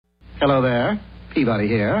Hello there, Peabody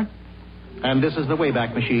here. And this is the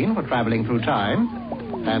Wayback Machine for traveling through time.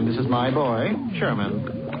 And this is my boy,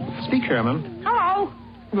 Sherman. Speak, Sherman. Hello.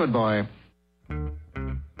 Good boy.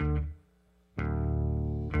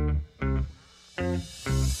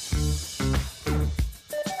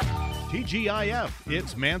 TGIF,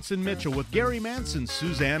 it's Manson Mitchell with Gary Manson,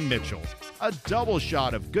 Suzanne Mitchell. A double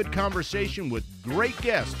shot of good conversation with great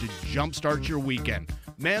guests to jumpstart your weekend.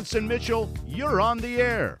 Manson Mitchell, you're on the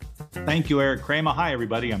air. Thank you, Eric Kramer. Hi,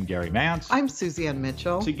 everybody. I'm Gary Mance. I'm Suzanne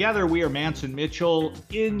Mitchell. Together, we are Manson Mitchell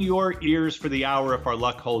in your ears for the hour if our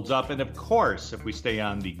luck holds up. And of course, if we stay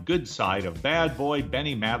on the good side of bad boy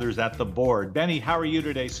Benny Mathers at the board. Benny, how are you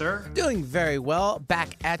today, sir? Doing very well.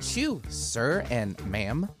 Back at you, sir and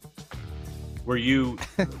ma'am. Were you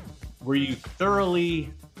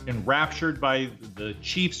thoroughly enraptured by the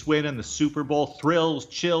Chiefs win in the Super Bowl? Thrills,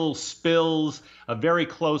 chills, spills, a very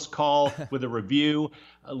close call with a review,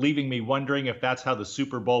 leaving me wondering if that's how the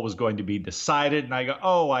Super Bowl was going to be decided. And I go,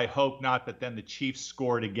 oh, I hope not. But then the Chiefs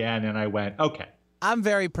scored again, and I went, okay. I'm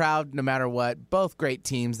very proud no matter what. Both great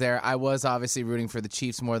teams there. I was obviously rooting for the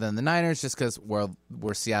Chiefs more than the Niners just because we're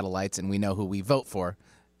Seattleites and we know who we vote for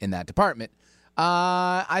in that department.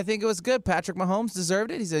 I think it was good. Patrick Mahomes deserved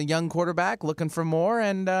it. He's a young quarterback looking for more,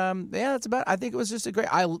 and that's about it. I think it was just a great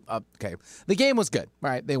okay. The game was good. All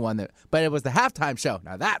right, they won it. But it was the halftime show.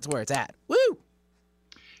 Now that's where it's at. Woo!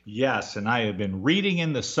 Yes, and I have been reading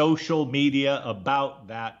in the social media about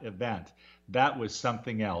that event. That was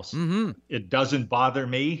something else. Mm-hmm. It doesn't bother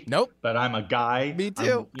me. Nope. But I'm a guy. Me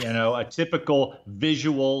too. A typical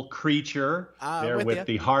visual creature with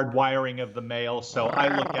the hard wiring of the male. So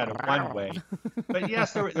I look at it one way. But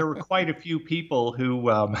yes, there were quite a few people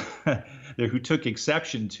who took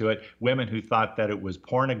exception to it. Women who thought that it was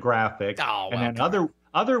pornographic. Oh, and then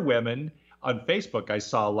other women. On Facebook, I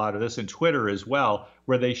saw a lot of this, and Twitter as well,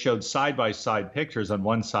 where they showed side-by-side pictures. On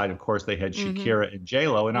one side, of course, they had Shakira and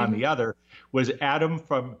J-Lo, and on the other was Adam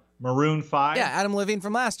from Maroon 5. Yeah, Adam Levine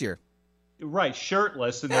from last year. Right,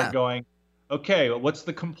 shirtless, and they're going, okay, what's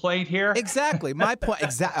the complaint here? Exactly. My point.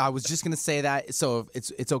 I was just going to say that. So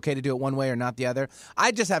if it's okay to do it one way or not the other.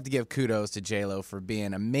 I just have to give kudos to J-Lo for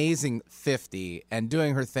being amazing 50 and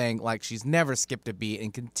doing her thing like she's never skipped a beat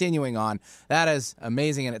and continuing on. That is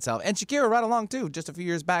amazing in itself. And Shakira right along too, just a few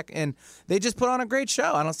years back, and they just put on a great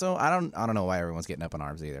show. I don't know why everyone's getting up in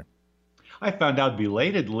arms either. I found out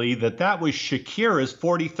belatedly that was Shakira's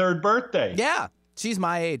 43rd birthday. Yeah, she's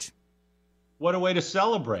my age. What a way to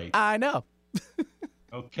celebrate. I know.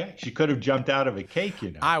 Okay. She could have jumped out of a cake,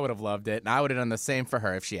 you know. I would have loved it, and I would have done the same for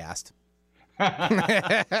her if she asked.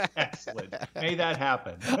 Excellent. May that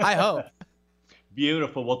happen. I hope.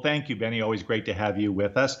 Beautiful. Well, thank you, Benny. Always great to have you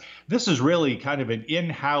with us. This is really kind of an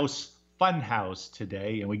in-house fun house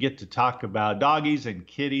today, and we get to talk about doggies and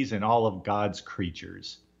kitties and all of God's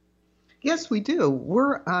creatures. Yes, we do.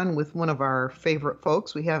 We're on with one of our favorite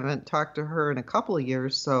folks. We haven't talked to her in a couple of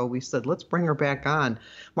years, so we said, let's bring her back on.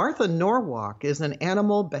 Martha Norwalk is an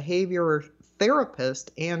animal behavior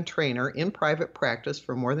therapist and trainer in private practice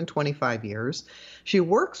for more than 25 years. She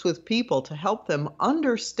works with people to help them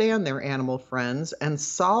understand their animal friends and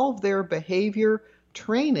solve their behavior,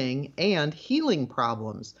 training, and healing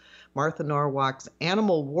problems. Martha Norwalk's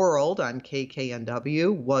Animal World on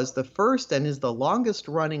KKNW was the first and is the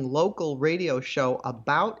longest-running local radio show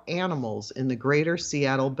about animals in the greater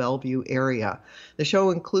Seattle-Bellevue area. The show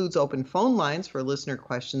includes open phone lines for listener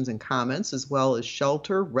questions and comments, as well as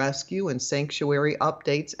shelter, rescue, and sanctuary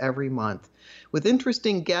updates every month. With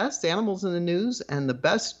interesting guests, animals in the news, and the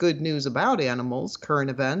best good news about animals, current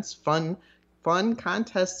events, fun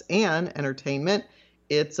contests, and entertainment,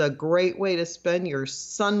 it's a great way to spend your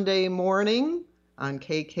Sunday morning on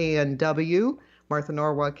KKNW. Martha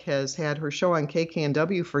Norwalk has had her show on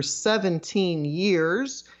KKNW for 17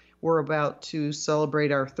 years. We're about to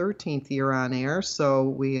celebrate our 13th year on air, so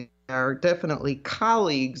we are definitely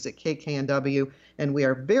colleagues at KKNW, and we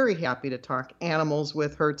are very happy to talk animals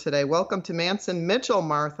with her today. Welcome to Manson Mitchell,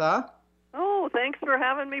 Martha. Oh, thanks for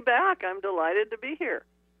having me back. I'm delighted to be here.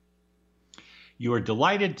 You are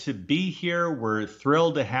delighted to be here. We're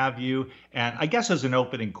thrilled to have you. And I guess as an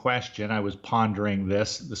opening question, I was pondering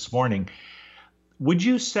this morning. Would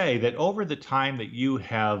you say that over the time that you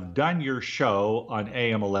have done your show on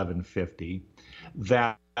AM 1150,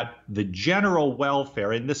 that the general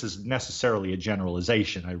welfare, and this is necessarily a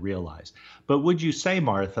generalization, I realize, but would you say,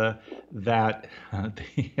 Martha, that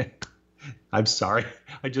I'm sorry.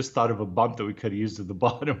 I just thought of a bump that we could have used at the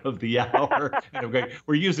bottom of the hour. And I'm going,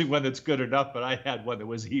 we're using one that's good enough, but I had one that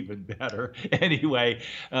was even better. Anyway,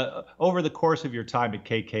 over the course of your time at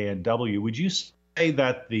KKNW, would you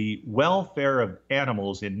that the welfare of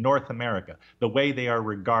animals in North America, the way they are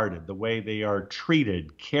regarded, the way they are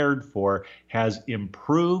treated, cared for, has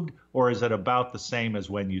improved, or is it about the same as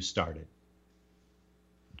when you started?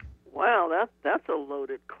 Wow, that's a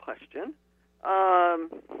loaded question.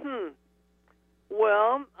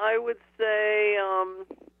 Well, I would say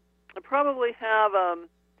I probably have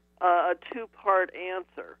a two-part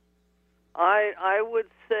answer. I would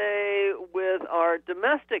say with our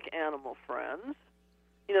domestic animal friends,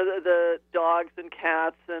 the dogs and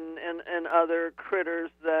cats and other critters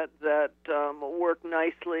that work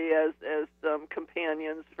nicely as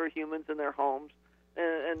companions for humans in their homes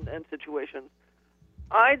and situations.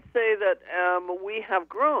 I'd say that we have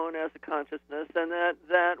grown as a consciousness, and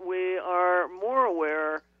that we are more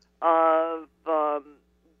aware of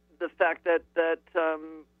the fact that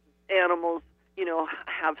animals,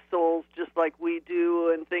 have souls just like we do,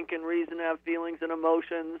 and think and reason, have feelings and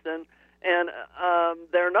emotions, and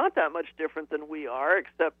they're not that much different than we are,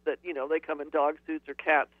 except that they come in dog suits or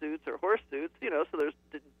cat suits or horse suits, so there's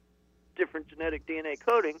different genetic DNA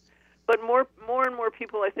coding. But more and more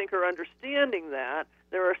people, I think, are understanding that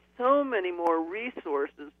there are so many more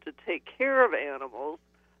resources to take care of animals.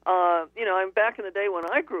 I'm back in the day when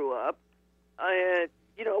I grew up.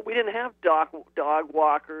 We didn't have dog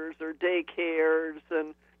walkers or daycares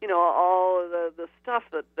and all of the stuff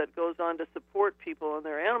that goes on to support people and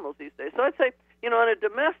their animals these days. So I'd say, on a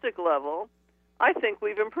domestic level, I think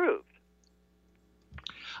we've improved.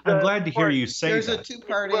 I'm glad to hear you say there's that. There's a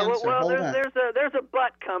two-part answer. Well, Hold on. there's a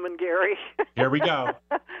but coming, Gary. Here we go.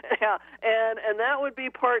 Yeah, and that would be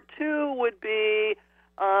part two. Would be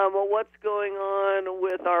what's going on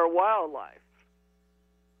with our wildlife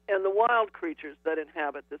and the wild creatures that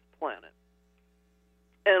inhabit this planet.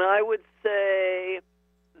 And I would say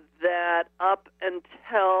that up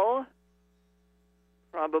until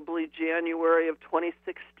probably January of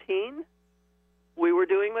 2016, we were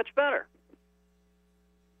doing much better.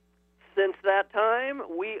 Since that time,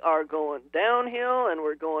 we are going downhill, and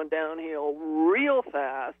we're going downhill real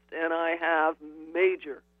fast, and I have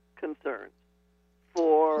major concerns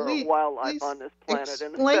for wildlife on this planet,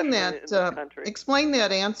 and especially in this country. Explain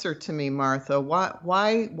that answer to me, Martha.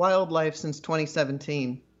 Why wildlife since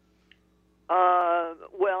 2017?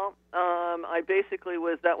 I basically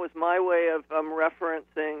that was my way of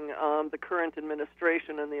referencing the current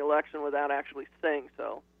administration and the election without actually saying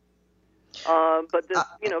so. But this,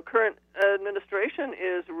 current administration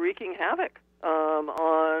is wreaking havoc on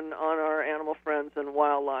our animal friends and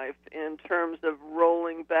wildlife in terms of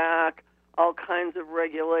rolling back all kinds of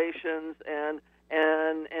regulations and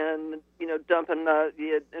dumping the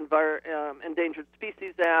Endangered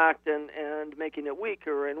Species Act and making it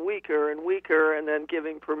weaker and weaker and weaker, and then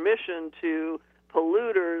giving permission to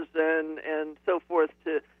polluters and so forth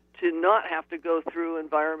to not have to go through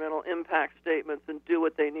environmental impact statements and do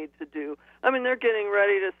what they need to do. I mean, they're getting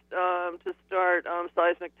ready to start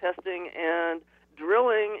seismic testing and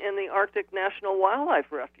drilling in the Arctic National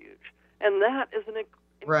Wildlife Refuge, and that is an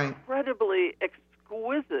incredibly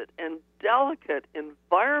exquisite and delicate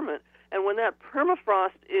environment. And when that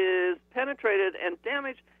permafrost is penetrated and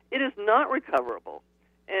damaged, it is not recoverable.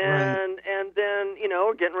 And then,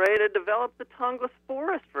 we're getting ready to develop the Tongass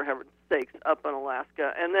Forest, for heaven's sakes, up in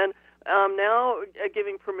Alaska. And then now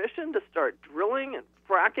giving permission to start drilling and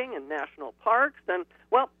fracking in national parks. And,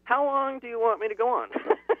 well, how long do you want me to go on?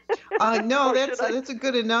 No, that's a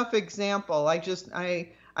good enough example.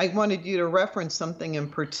 I wanted you to reference something in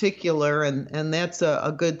particular, and that's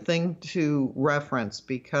a good thing to reference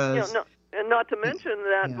because... and not to mention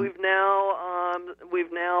that we've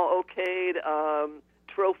now okayed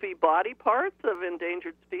trophy body parts of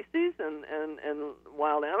endangered species and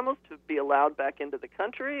wild animals to be allowed back into the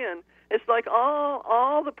country. And it's like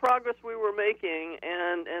all the progress we were making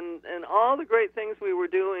and all the great things we were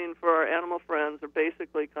doing for our animal friends are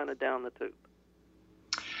basically kind of down the tube.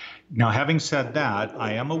 Now, having said that,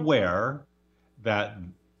 I am aware that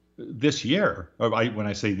this year, when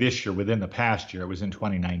I say this year, within the past year, it was in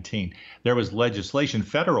 2019, there was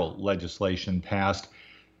federal legislation passed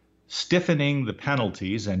stiffening the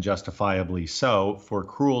penalties, and justifiably so, for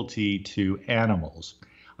cruelty to animals.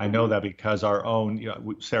 I know that because our own,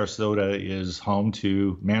 Sarasota is home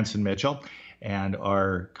to Manson Mitchell, and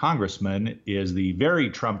our congressman is the very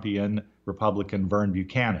Trumpian Republican Vern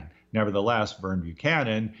Buchanan. Nevertheless, Vern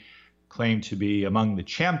Buchanan claimed to be among the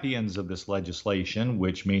champions of this legislation,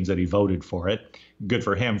 which means that he voted for it. Good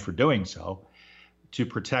for him for doing so, to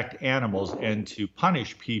protect animals and to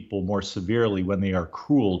punish people more severely when they are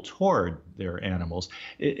cruel toward their animals.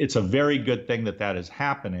 It's a very good thing that is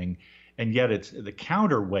happening, and yet the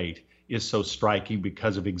counterweight is so striking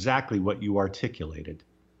because of exactly what you articulated.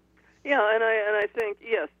 Yeah, and I think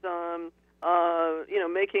yes,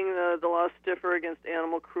 making the law stiffer against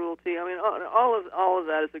animal cruelty. I mean, all of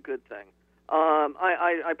that is a good thing.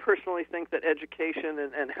 I personally think that education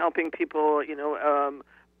and helping people,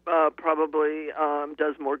 probably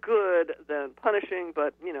does more good than punishing,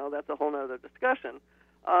 but that's a whole other discussion.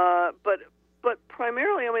 But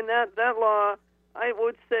primarily, I mean that law, I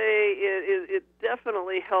would say it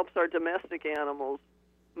definitely helps our domestic animals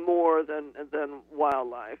more than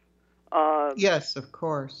wildlife. Yes, of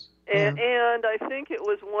course. And I think it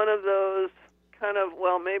was one of those kind of,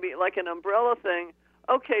 well, maybe like an umbrella thing.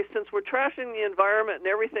 Okay, since we're trashing the environment and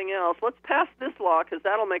everything else, let's pass this law because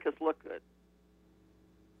that'll make us look good.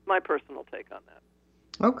 My personal take on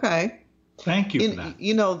that. Okay. Thank you for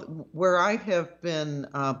that. Where I have been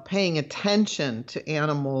paying attention to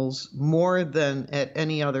animals more than at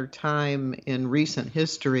any other time in recent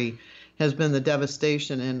history has been the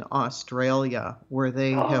devastation in Australia, where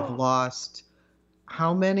they have lost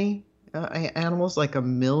how many animals? Like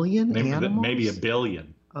 1 million animals? Maybe 1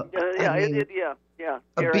 billion. Yeah.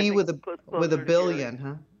 A Here, bee with a billion,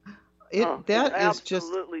 huh? That is just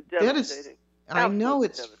absolutely devastating. I know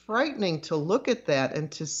it's frightening to look at that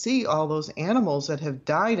and to see all those animals that have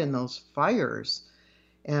died in those fires,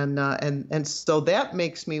 and so that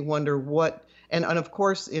makes me wonder what. And of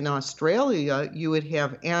course, in Australia, you would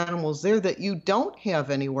have animals there that you don't have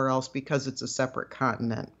anywhere else because it's a separate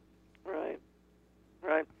continent. Right.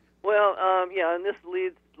 Well, and this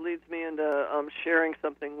leads me into sharing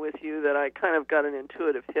something with you that I kind of got an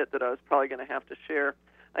intuitive hit that I was probably going to have to share.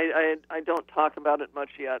 I don't talk about it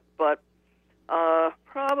much yet, but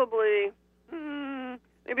probably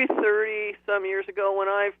maybe 30 some years ago when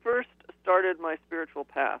I first started my spiritual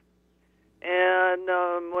path. And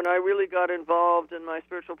when I really got involved in my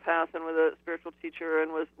spiritual path and with a spiritual teacher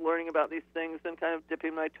and was learning about these things and kind of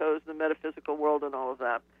dipping my toes in the metaphysical world and all of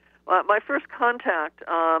that, my first contact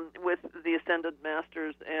with the Ascended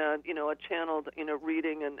Masters and, a channeled,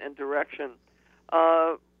 reading and direction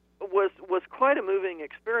was quite a moving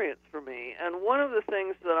experience for me. And one of the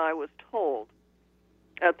things that I was told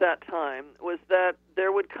at that time was that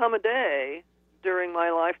there would come a day during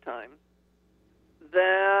my lifetime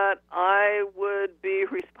that I would be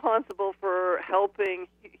responsible for helping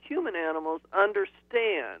human animals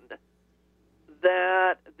understand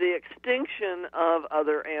that the extinction of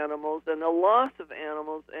other animals and the loss of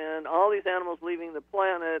animals and all these animals leaving the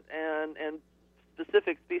planet and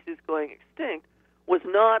specific species going extinct was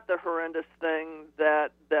not the horrendous thing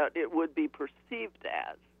that it would be perceived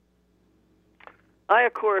as. I,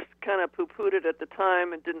 of course, kind of poo-pooed it at the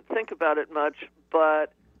time and didn't think about it much,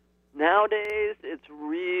 but nowadays, it's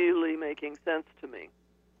really making sense to me,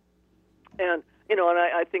 and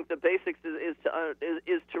I think the basics is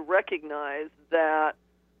to recognize that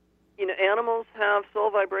animals have soul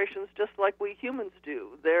vibrations just like we humans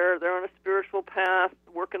do. They're on a spiritual path,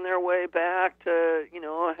 working their way back to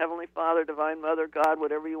a Heavenly Father, Divine Mother, God,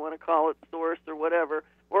 whatever you want to call it, Source or whatever.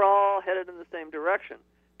 We're all headed in the same direction,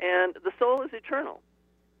 and the soul is eternal.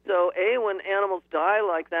 So, when animals die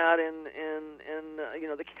like that in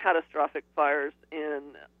the catastrophic fires in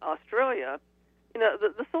Australia,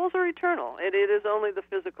 the souls are eternal. It is only the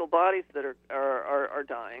physical bodies that are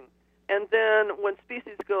dying. And then when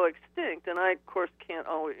species go extinct, and I, of course, can't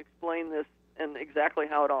always explain this and exactly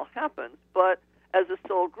how it all happens, but as a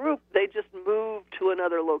soul group, they just move to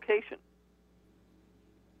another location.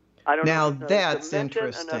 I don't know if it's another that's dimension,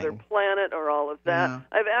 interesting. Another planet, or all of that. Yeah.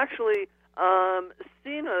 I've actually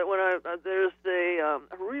seen there's a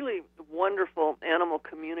really wonderful animal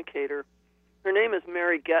communicator. Her name is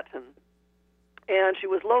Mary Getton, and she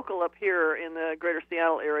was local up here in the greater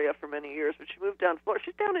Seattle area for many years, but she moved down to Florida.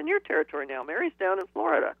 She's down in your territory now. Mary's down in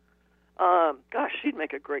Florida. Gosh, she'd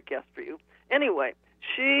make a great guest for you. Anyway,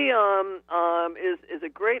 she is a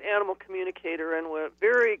great animal communicator and was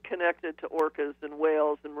very connected to orcas and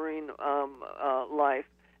whales and marine life.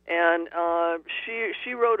 And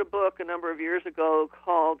she wrote a book a number of years ago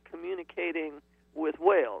called Communicating with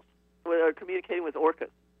Whales, Communicating with Orcas.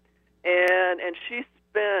 And she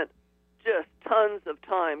spent just tons of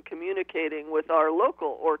time communicating with our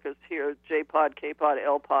local orcas here, J-Pod, K-Pod,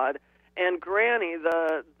 L-Pod, and Granny,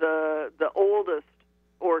 the oldest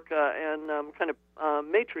orca and kind of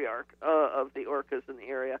matriarch of the orcas in the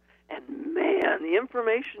area. And man, the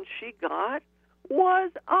information she got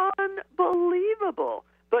was unbelievable.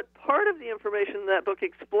 But part of the information in that book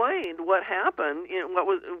explained what happened,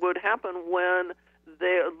 would happen when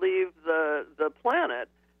they leave the planet.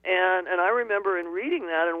 And I remember in reading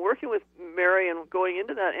that and working with Mary, and going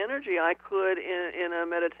into that energy, I could, in a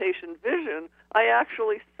meditation vision, I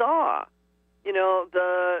actually saw,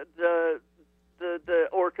 the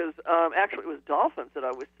orcas. Actually, it was dolphins that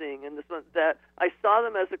I was seeing in this one. That I saw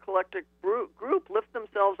them as a collective group lift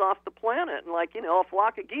themselves off the planet, and a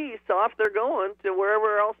flock of geese, off they're going to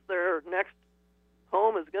wherever else their next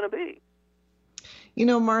home is going to be.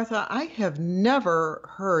 Martha, I have never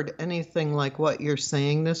heard anything like what you're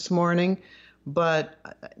saying this morning, but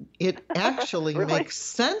it actually Really? makes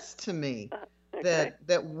sense to me. Okay.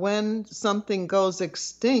 That when something goes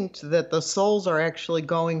extinct, that the souls are actually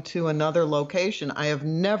going to another location. I have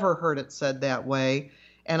never heard it said that way,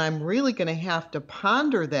 and I'm really going to have to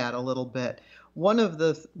ponder that a little bit. One of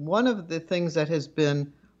the things that has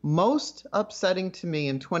been most upsetting to me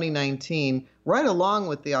in 2019, right along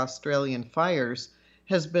with the Australian fires,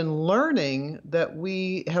 has been learning that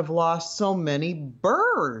we have lost so many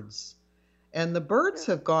birds. And the birds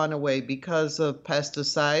have gone away because of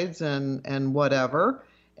pesticides and whatever.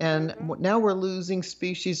 And now we're losing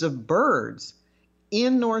species of birds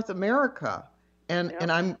in North America.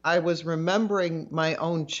 And I was remembering my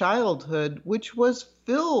own childhood, which was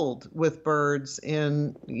filled with birds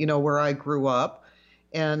in, where I grew up.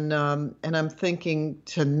 And I'm thinking,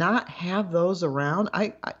 to not have those around,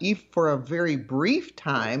 I for a very brief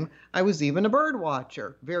time, I was even a bird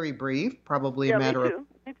watcher. Very brief, probably a matter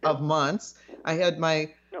of months. I had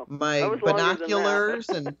my binoculars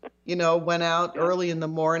and went out early in the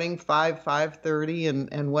morning, 5:30,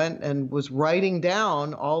 and went and was writing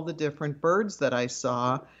down all the different birds that I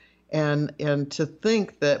saw. And to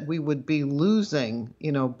think that we would be losing,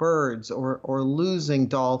 birds or losing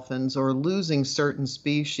dolphins or losing certain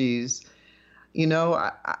species,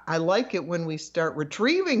 I like it when we start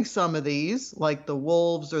retrieving some of these, like the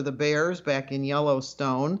wolves or the bears back in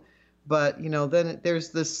Yellowstone. But, then there's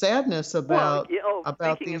this sadness about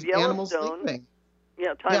these animals leaving.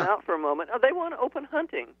 Yeah, time out for a moment. Oh, they want to open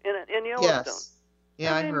hunting in Yellowstone. Yes.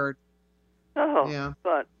 Yeah, I heard. Oh, yeah.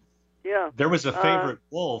 But, yeah. There was a favorite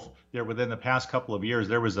wolf there within the past couple of years.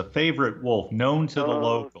 There was a favorite wolf known to the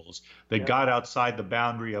locals that got outside the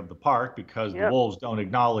boundary of the park because the wolves don't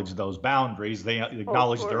acknowledge those boundaries. They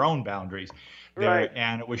acknowledge their own boundaries there. Right.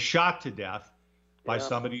 And it was shot to death by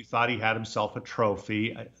somebody who thought he had himself a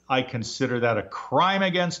trophy. I consider that a crime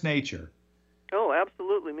against nature. Oh,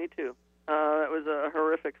 absolutely. Me too. That was a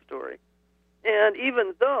horrific story. And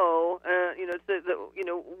even though,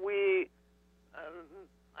 we,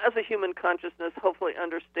 as a human consciousness, hopefully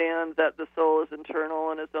understand that the soul is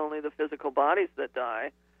internal and it's only the physical bodies that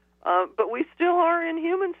die, but we still are in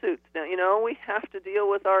human suits now. We have to deal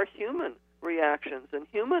with our human reactions and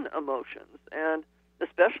human emotions, and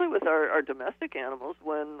especially with our domestic animals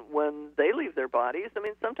when they leave their bodies. I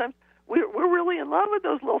mean, sometimes we're really in love with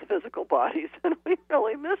those little physical bodies, and we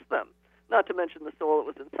really miss them, not to mention the soul that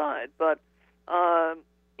was inside. But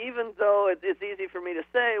even though it's easy for me to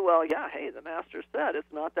say, well, yeah, hey, the master said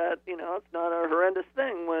it's not that, it's not a horrendous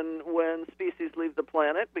thing when species leave the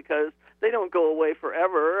planet, because they don't go away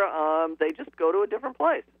forever. They just go to a different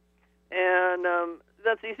place. And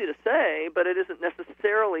that's easy to say, but it isn't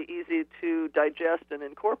necessarily easy to digest and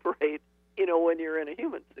incorporate, when you're in a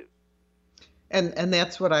human suit. And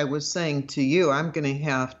that's what I was saying to you. I'm going to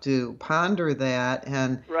have to ponder that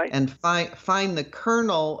and find the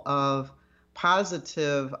kernel of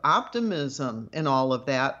positive optimism in all of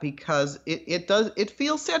that, because it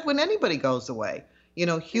feels sad when anybody goes away.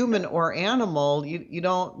 Human or animal, you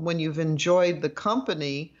don't, when you've enjoyed the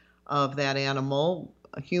company of that animal,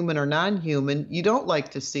 human or non-human, you don't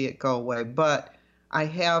like to see it go away. But I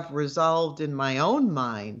have resolved in my own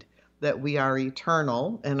mind that we are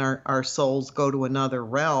eternal and our souls go to another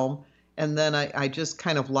realm. And then I just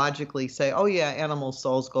kind of logically say, oh yeah, animal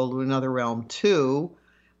souls go to another realm too.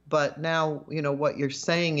 But now, what you're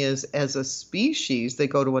saying is, as a species, they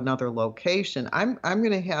go to another location. I'm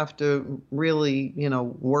going to have to really,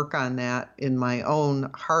 work on that in my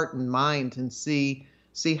own heart and mind and see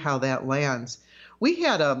how that lands. We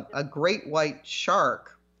had a great white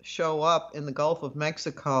shark show up in the Gulf of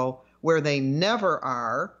Mexico where they never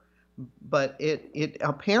are, but it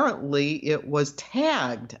apparently it was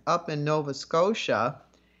tagged up in Nova Scotia,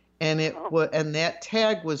 and and that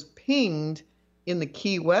tag was pinged in the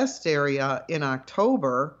Key West area in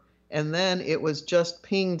October, and then it was just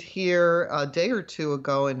pinged here a day or two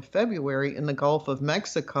ago in February in the Gulf of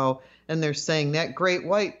Mexico. And they're saying that great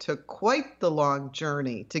white took quite the long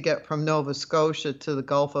journey to get from Nova Scotia to the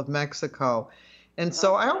Gulf of Mexico. And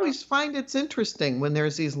so I always find it's interesting when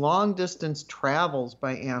there's these long-distance travels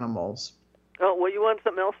by animals. Oh, well, you want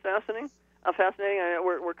something else fascinating?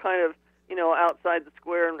 We're kind of, outside the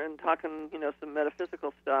square and talking, some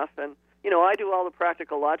metaphysical stuff. And I do all the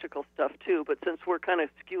practical, logical stuff too, but since we're kind of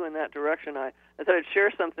skewing that direction, I thought I'd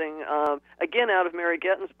share something, again, out of Mary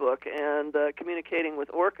Getton's book, and Communicating with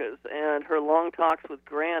Orcas, and her long talks with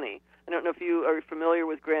Granny. I don't know if you are familiar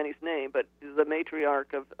with Granny's name, but the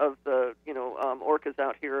matriarch of the, orcas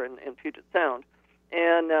out here in Puget Sound.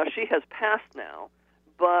 And she has passed now.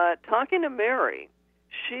 But talking to Mary,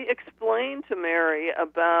 she explained to Mary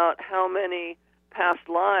about how many past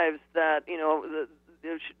lives that,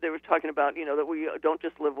 they were talking about, that we don't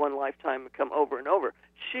just live one lifetime and come over and over.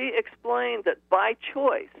 She explained that by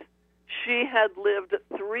choice, she had lived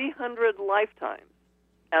 300 lifetimes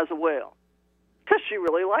as a whale because she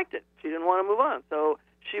really liked it. She didn't want to move on. So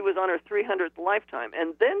she was on her 300th lifetime.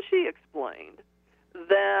 And then she explained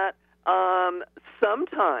that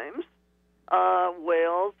sometimes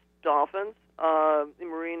whales, dolphins,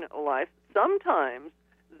 marine life, sometimes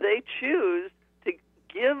they choose to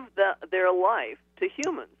give their life to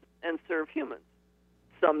humans and serve humans.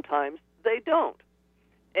 Sometimes they don't.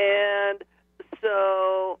 And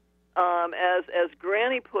so, as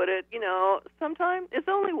Granny put it, sometimes it's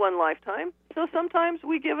only one lifetime, so sometimes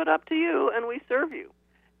we give it up to you and we serve you.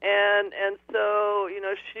 And so,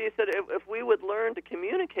 she said if we would learn to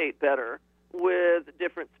communicate better with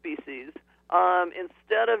different species,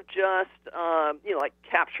 instead of just, like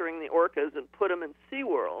capturing the orcas and put them in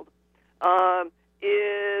SeaWorld,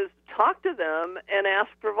 is talk to them and ask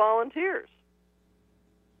for volunteers.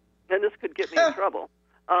 And this could get me in trouble.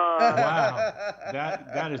 Wow,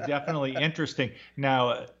 that is definitely interesting.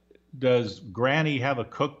 Now, does Granny have a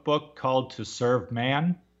cookbook called To Serve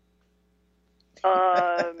Man?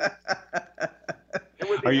 It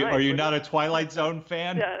would be are you not a Twilight Zone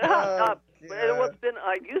fan? Yeah,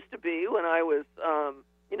 I used to be when I was,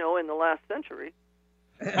 in the last century.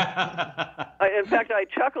 In fact, I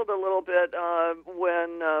chuckled a little bit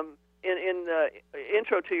when in the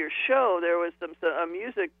intro to your show there was a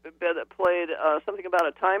music bit that played something about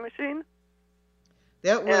a time machine.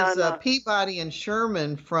 That was Peabody and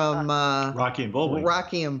Sherman from Rocky and Bullwinkle.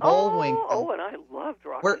 Rocky and Bullwinkle. Oh, and I loved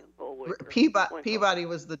Rocky and Bullwinkle. Peabody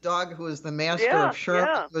was the dog who was the master of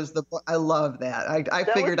Sherman. Yeah. I love that. I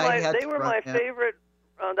figured I had. They were my favorite.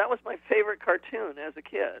 That was my favorite cartoon as a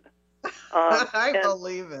kid. I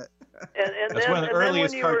believe it. And that's then, one of the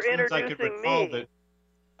earliest when you were cartoons I could recall.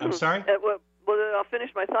 I'm sorry? Well, I'll finish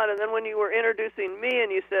my thought. And then when you were introducing me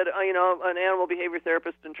and you said, an animal behavior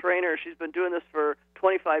therapist and trainer, she's been doing this for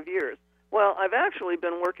 25 years. Well, I've actually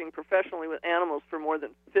been working professionally with animals for more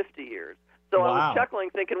than 50 years. So wow. I was chuckling,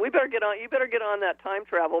 thinking, you better get on that time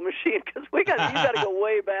travel machine because you got to go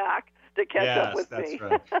way back to catch up with me. Yes,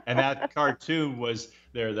 that's right. And that cartoon was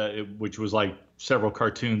there, which was like several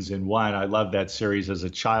cartoons in one. I loved that series as a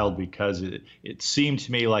child because it seemed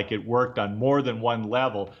to me like it worked on more than one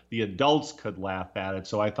level. The adults could laugh at it,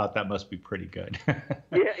 so I thought that must be pretty good. Yeah,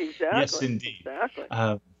 exactly. Yes, indeed. Exactly.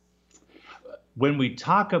 When we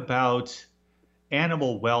talk about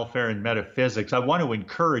animal welfare and metaphysics, I want to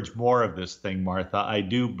encourage more of this thing, Martha. I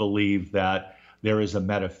do believe that there is a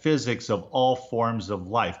metaphysics of all forms of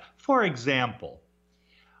life. For example,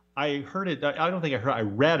 I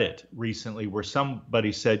read it recently where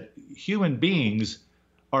somebody said human beings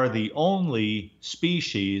are the only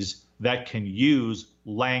species that can use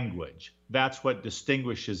language. That's what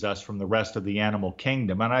distinguishes us from the rest of the animal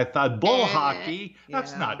kingdom. And I thought, bull hockey,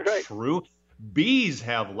 that's not true. Bees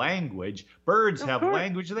have language. Birds have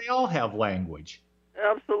language. They all have language.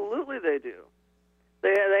 Absolutely they do.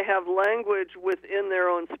 They have language within their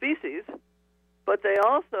own species, but they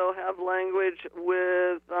also have language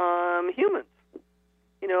with humans.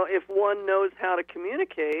 If one knows how to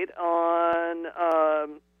communicate on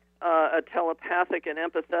a telepathic and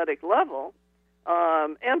empathetic level,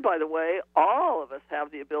 and by the way, all of us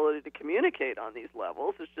have the ability to communicate on these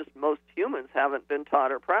levels. It's just most humans haven't been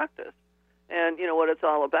taught or practiced. And, what it's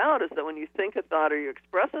all about is that when you think a thought or you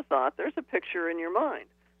express a thought, there's a picture in your mind.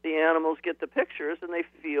 The animals get the pictures and they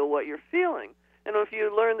feel what you're feeling. And if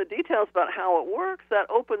you learn the details about how it works, that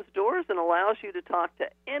opens doors and allows you to talk to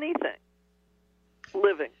anything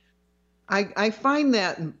living. I find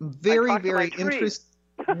that very, very interesting.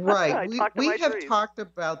 Right. we have talked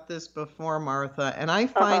about this before, Martha, and I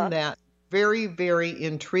find that very, very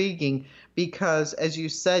intriguing because, as you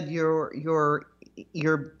said, your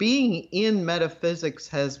being in metaphysics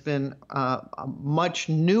has been much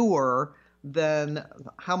newer than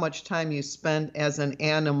how much time you spend as an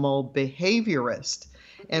animal behaviorist.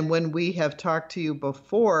 And when we have talked to you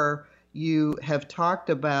before, you have talked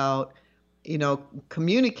about,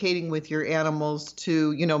 communicating with your animals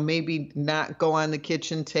to, maybe not go on the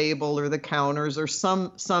kitchen table or the counters or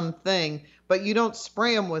something, but you don't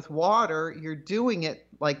spray them with water. You're doing it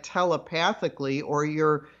like telepathically, or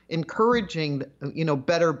you're encouraging,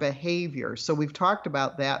 better behavior. So we've talked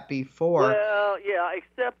about that before. Well, yeah,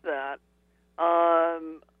 except that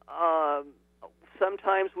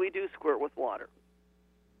sometimes we do squirt with water,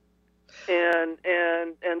 and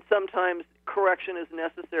sometimes correction is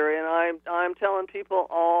necessary. And I'm telling people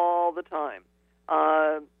all the time,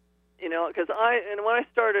 because when I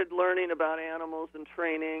started learning about animals and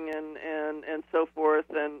training and so forth,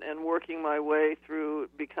 and working my way through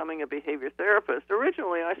becoming a behavior therapist,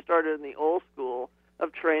 originally I started in the old school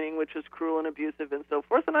of training, which is cruel and abusive and so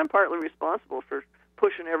forth, and I'm partly responsible for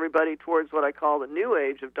pushing everybody towards what I call the new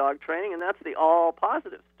age of dog training, and that's the all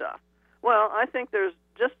positive stuff. Well, I think there's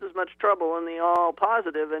just as much trouble in the all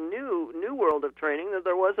positive and new world of training that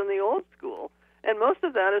there was in the old school. And most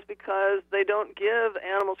of that is because they don't give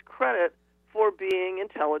animals credit for being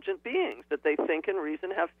intelligent beings, that they think and reason,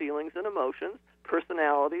 have feelings and emotions,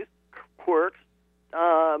 personalities, quirks,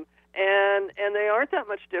 and they aren't that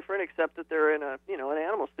much different, except that they're in an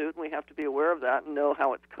animal suit, and we have to be aware of that and know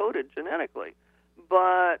how it's coded genetically.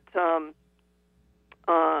 But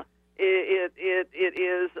it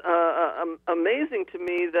is amazing to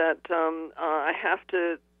me that I have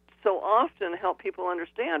to so often help people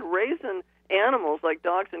understand raising animals like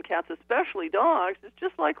dogs and cats, especially dogs, is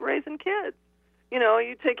just like raising kids.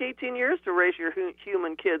 You take 18 years to raise your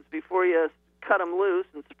human kids before you cut them loose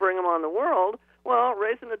and spring them on the world. Well,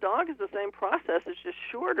 raising a dog is the same process. It's just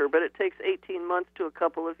shorter, but it takes 18 months to a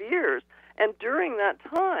couple of years. And during that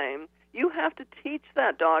time, you have to teach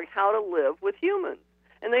that dog how to live with humans.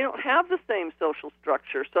 And they don't have the same social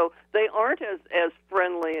structure, so they aren't as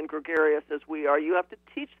friendly and gregarious as we are. You have to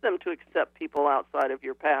teach them to accept people outside of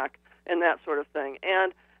your pack and that sort of thing.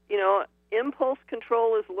 And, impulse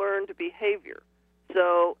control is learned behavior.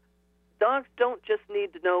 So dogs don't just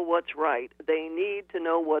need to know what's right. They need to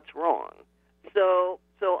know what's wrong. So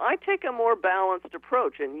I take a more balanced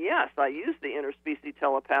approach, and yes, I use the interspecies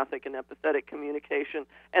telepathic and empathetic communication,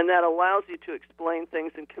 and that allows you to explain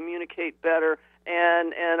things and communicate better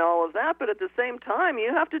and all of that. But at the same time,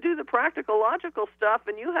 you have to do the practical, logical stuff,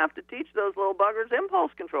 and you have to teach those little buggers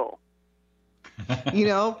impulse control.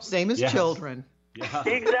 Same as children. Yeah.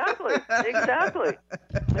 Exactly.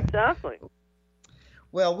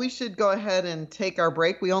 Well, we should go ahead and take our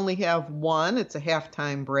break. We only have one. It's a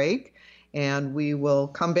halftime break. And we will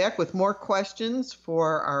come back with more questions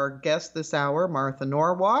for our guest this hour, Martha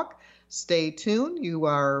Norwalk. Stay tuned. You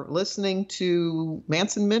are listening to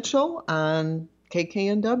Mance and Mitchell on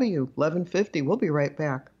KKNW 1150. We'll be right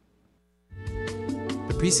back.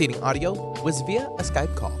 The preceding audio was via a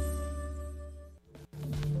Skype call.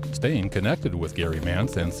 Staying connected with Gary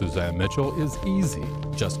Mance and Suzanne Mitchell is easy.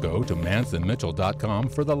 Just go to manceandmitchell.com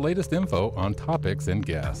for the latest info on topics and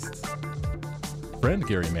guests. Friend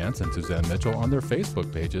Gary Mance and Suzanne Mitchell on their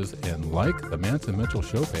Facebook pages and like the Mance and Mitchell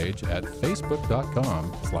show page at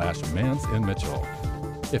facebook.com/Mance and Mitchell.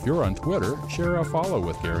 If you're on Twitter, share a follow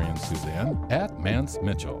with Gary and Suzanne at Mance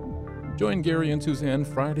Mitchell. Join Gary and Suzanne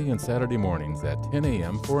Friday and Saturday mornings at 10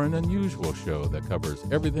 a.m. for an unusual show that covers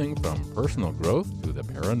everything from personal growth to the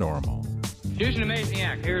paranormal. Here's an amazing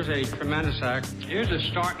act. Here's a tremendous act. Here's a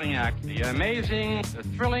startling act. The amazing, the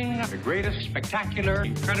thrilling, the greatest, spectacular,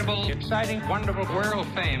 incredible, exciting, wonderful, world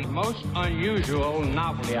famed, most unusual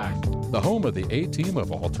novelty act. The home of the A-Team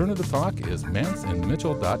of Alternative Talk is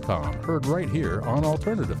manceandmitchell.com. Heard right here on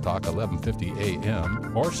Alternative Talk 1150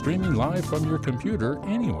 AM or streaming live from your computer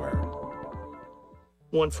anywhere.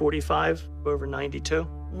 145 over 92.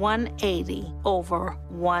 180 over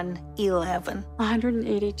 111.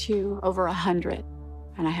 182 over 100.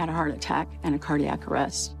 And I had a heart attack and a cardiac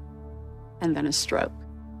arrest. And then a stroke.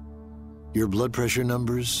 Your blood pressure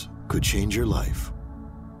numbers could change your life.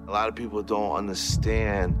 A lot of people don't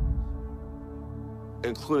understand,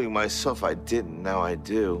 including myself, I didn't, now I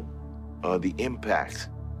do, the impact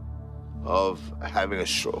of having a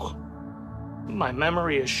stroke. My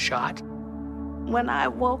memory is shot. When I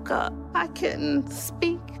woke up, I couldn't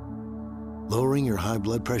speak. Lowering your high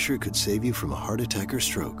blood pressure could save you from a heart attack or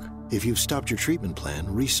stroke. If you've stopped your treatment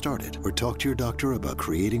plan, restart it or talk to your doctor about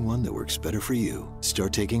creating one that works better for you.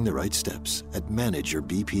 Start taking the right steps at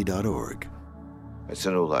manageyourbp.org. It's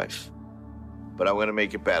a new life, but I'm going to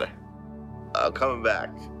make it better. I'm coming back.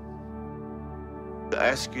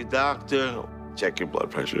 Ask your doctor, check your blood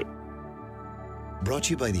pressure. Brought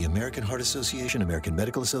to you by the American Heart Association, American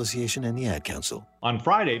Medical Association, and the Ad Council. On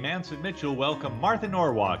Friday, Mance and Mitchell welcome Martha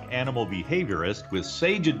Norwalk, animal behaviorist, with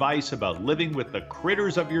sage advice about living with the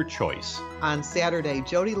critters of your choice. On Saturday,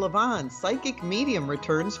 Jody Levon, psychic medium,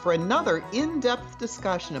 returns for another in-depth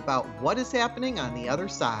discussion about what is happening on the other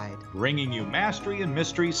side. Bringing you mastery and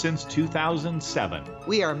mystery since 2007.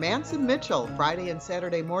 We are Mance and Mitchell, Friday and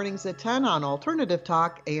Saturday mornings at 10 on Alternative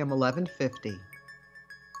Talk, AM 1150.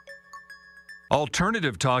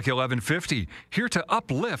 Alternative Talk 1150, here to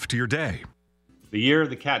uplift your day. The year of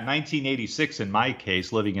the cat, 1986 in my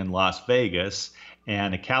case, living in Las Vegas,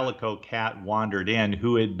 and a calico cat wandered in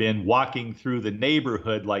who had been walking through the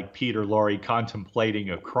neighborhood like Peter Lorre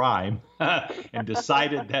contemplating a crime and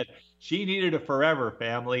decided that she needed a forever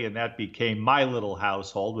family, and that became my little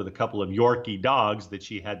household with a couple of Yorkie dogs that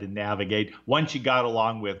she had to navigate. One she got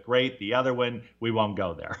along with great. The other one, we won't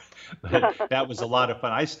go there. But that was a lot of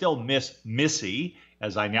fun. I still miss Missy,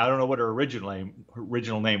 as I don't know what her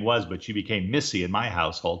original name was, but she became Missy in my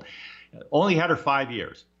household. Only had her 5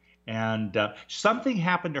 years. And something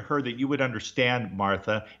happened to her that you would understand,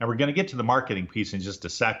 Martha, and we're going to get to the marketing piece in just a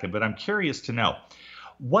second, but I'm curious to know,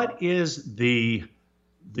 what is the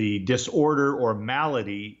disorder or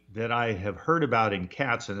malady that I have heard about in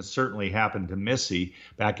cats, and it certainly happened to Missy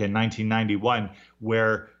back in 1991,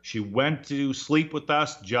 where she went to sleep with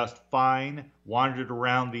us just fine, wandered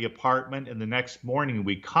around the apartment, and the next morning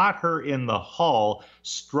we caught her in the hall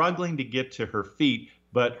struggling to get to her feet,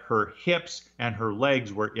 but her hips and her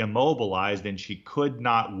legs were immobilized and she could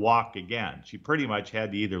not walk again. She pretty much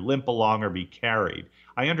had to either limp along or be carried.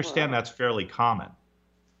 I understand that's fairly common.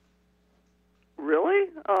 Really?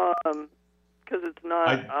 Because it's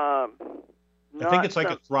not. I think it's like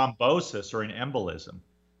a thrombosis or an embolism.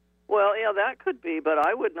 Well, yeah, that could be, but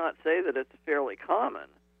I would not say that it's fairly common.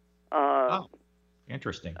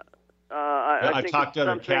 Interesting. I think talked to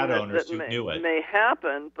other cat owners who knew it. May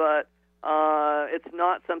happen, but it's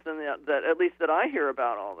not something that at least that I hear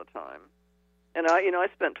about all the time. And I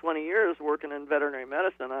spent 20 years working in veterinary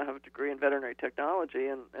medicine. I have a degree in veterinary technology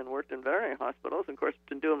and worked in veterinary hospitals. And of course,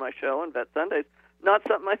 been doing my show on Vet Sundays. Not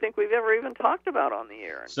something I think we've ever even talked about on the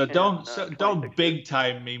air. So don't big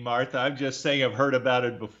time me, Martha. I'm just saying I've heard about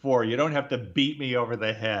it before. You don't have to beat me over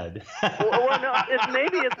the head. well, no,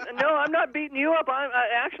 I'm not beating you up. I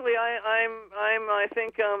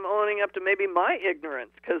think owning up to maybe my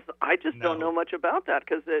ignorance, because I just don't know much about that,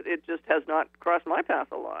 because it just has not crossed my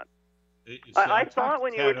path a lot. I thought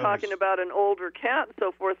when you were talking about an older cat and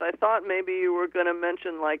so forth, I thought maybe you were going to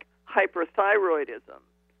mention like hyperthyroidism,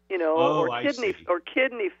 or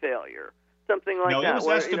kidney failure, something like that. No, it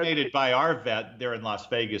was estimated by our vet there in Las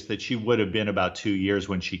Vegas that she would have been about 2 years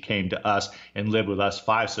when she came to us and lived with us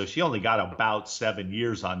 5. So she only got about 7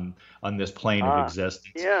 years on this plane of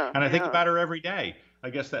existence. Yeah, and I think about her every day. I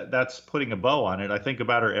guess that's putting a bow on it. I think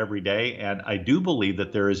about her every day, and I do believe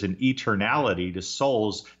that there is an eternality to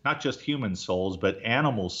souls, not just human souls, but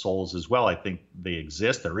animal souls as well. I think they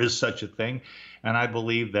exist. There is such a thing. And I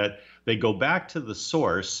believe that they go back to the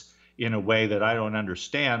source in a way that I don't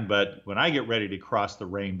understand. But when I get ready to cross the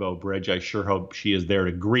Rainbow Bridge, I sure hope she is there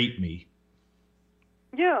to greet me.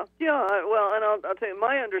 Yeah. Well, and I'll tell you,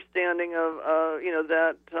 my understanding of,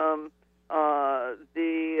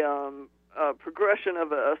 the progression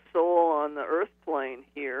of a soul on the earth plane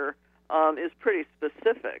here is pretty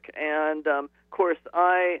specific. And, of course,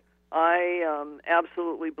 I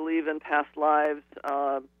absolutely believe in past lives.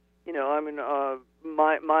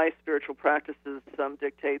 My spiritual practices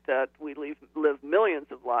dictate that we live millions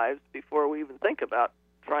of lives before we even think about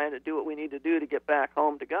trying to do what we need to do to get back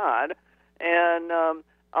home to God. And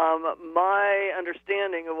my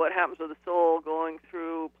understanding of what happens with the soul going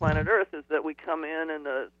through planet Earth is that we come in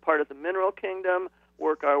the part of the mineral kingdom,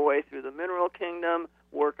 work our way through the mineral kingdom,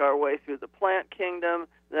 work our way through the plant kingdom,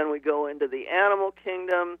 then we go into the animal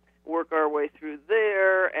kingdom, work our way through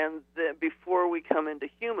there, and before we come into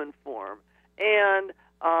human form. And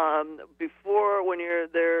before, when you're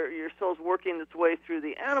there, your soul's working its way through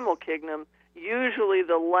the animal kingdom, usually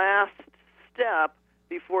the last step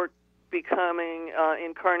before becoming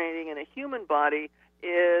incarnating in a human body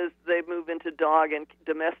is they move into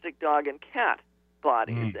domestic dog and cat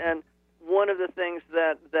bodies. And one of the things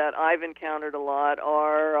that I've encountered a lot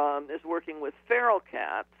is working with feral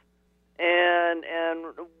cats, and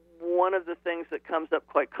one of the things that comes up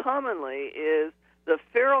quite commonly is the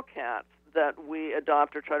feral cats that we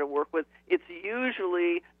adopt or try to work with. It's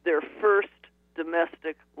usually their first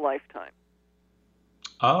domestic lifetime.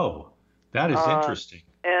 Oh, that is interesting.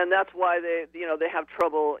 And that's why they have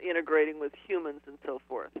trouble integrating with humans and so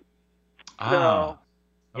forth. So,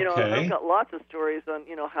 You know, Okay. I've got lots of stories on,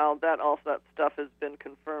 you know, how that stuff has been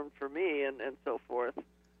confirmed for me and so forth.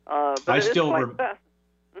 But I it is still quite fast.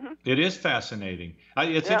 It is fascinating.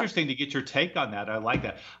 It's interesting to get your take on that. I like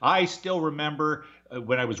that. I still remember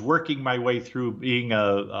when I was working my way through being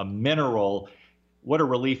a mineral, what a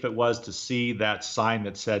relief it was to see that sign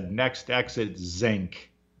that said next exit zinc.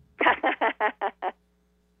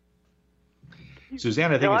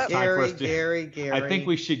 Suzanne, I think it's time for us to. Gary. I think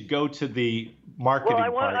we should go to the marketing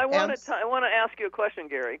Well, part. I want to ask you a question,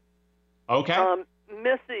 Gary. Okay.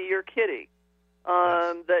 Missy, your kitty,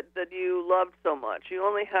 that you loved so much. You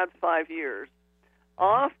only had 5 years.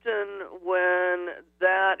 Often, when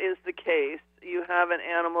that is the case, you have an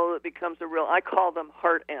animal that becomes I call them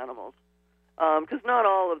heart animals, because not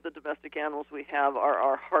all of the domestic animals we have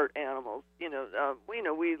are heart animals. You know,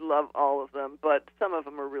 we love all of them, but some of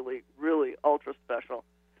them are really, really ultra special.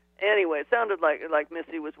 Anyway, it sounded like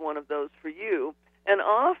Missy was one of those for you. And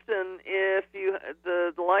often, if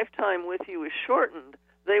the lifetime with you is shortened,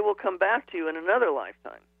 they will come back to you in another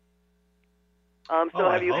lifetime. So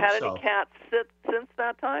have you had any cats since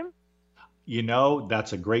that time? You know,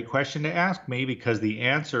 that's a great question to ask me, because the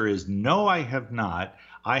answer is no, I have not.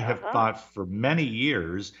 I have thought for many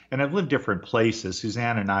years, and I've lived different places.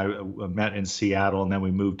 Suzanne and I met in Seattle, and then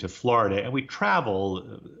we moved to Florida, and we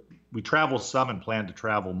travel some and plan to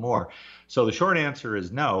travel more. So the short answer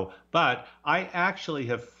is no, but I actually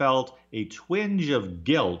have felt a twinge of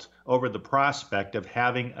guilt over the prospect of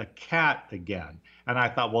having a cat again. And I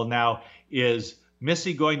thought, well, now, is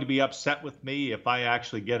Missy going to be upset with me if I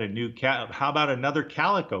actually get a new cat? How about another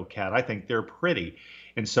calico cat? I think they're pretty.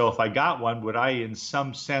 And so if I got one, would I in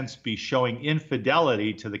some sense be showing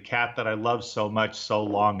infidelity to the cat that I loved so much so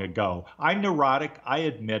long ago? I'm neurotic, I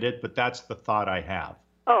admit it, but that's the thought I have.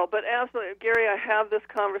 Oh, but absolutely. Gary, I have this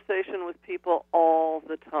conversation with people all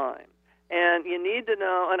the time. And you need to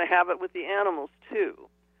know, and I have it with the animals too.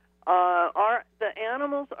 The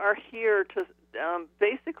animals are here to,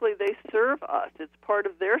 basically they serve us. It's part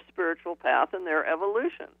of their spiritual path and their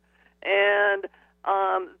evolution. And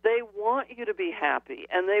they want you to be happy,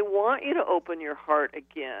 and they want you to open your heart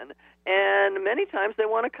again. And many times they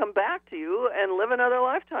want to come back to you and live another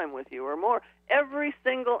lifetime with you or more. Every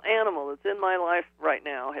single animal that's in my life right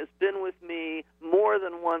now has been with me more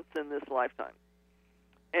than once in this lifetime.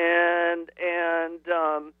 And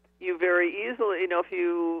you very easily, you know, if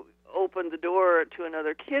you open the door to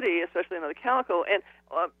another kitty, especially another calico, and,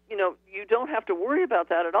 you don't have to worry about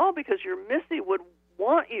that at all, because your Missy would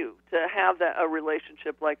want you to have a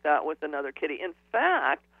relationship like that with another kitty. In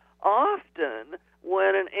fact, often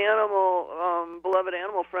when an beloved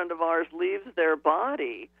animal friend of ours leaves their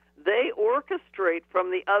body, they orchestrate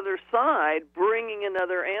from the other side, bringing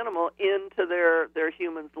another animal into their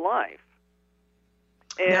human's life.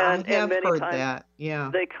 And I have many heard times that. Yeah.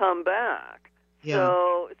 they come back. Yeah.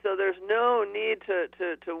 So there's no need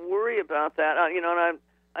to worry about that.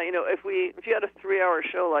 If you had a 3-hour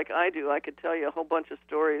show like I do, I could tell you a whole bunch of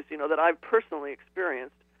stories, that I've personally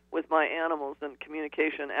experienced with my animals and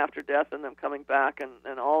communication after death and them coming back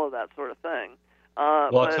and all of that sort of thing.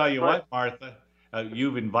 I'll tell you what, Martha.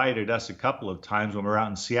 You've invited us a couple of times when we're out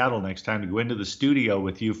in Seattle next time to go into the studio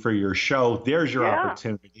with you for your show. There's your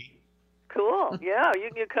opportunity. Cool. Yeah, you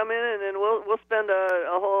can come in and we'll spend a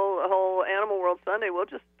whole Animal World Sunday. We'll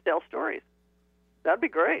just tell stories. That'd be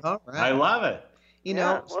great. All right. I love it.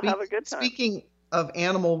 We'll have a good time. Speaking of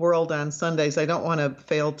Animal World on Sundays, I don't want to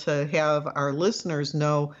fail to have our listeners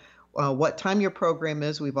know what time your program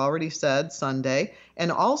is. We've already said Sunday, and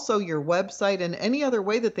also your website and any other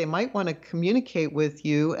way that they might want to communicate with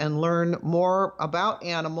you and learn more about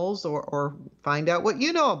animals or find out what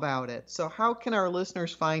you know about it. So how can our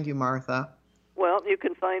listeners find you, Martha? Well, you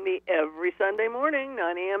can find me every Sunday morning,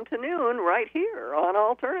 9 a.m. to noon, right here on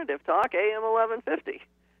Alternative Talk, AM 1150.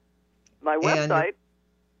 My website.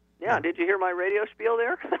 Did you hear my radio spiel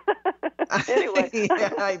there? Anyway.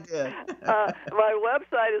 Yeah, I did. My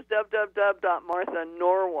website is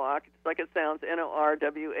www.marthanorwalk. It's like it sounds,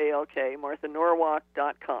 Norwalk,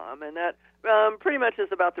 marthanorwalk.com. And that pretty much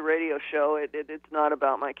is about the radio show. It's not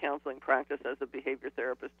about my counseling practice as a behavior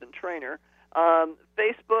therapist and trainer.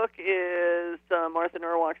 Facebook is Martha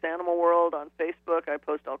Norwalk's Animal World on Facebook. I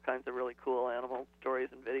post all kinds of really cool animal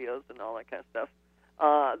stories and videos and all that kind of stuff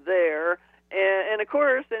there. And of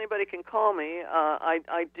course, anybody can call me.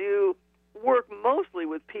 I do work mostly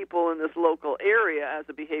with people in this local area as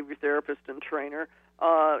a behavior therapist and trainer,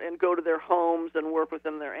 and go to their homes and work with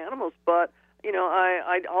them and their animals. But,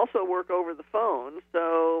 I also work over the phone.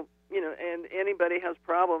 So, and anybody has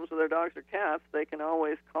problems with their dogs or cats, they can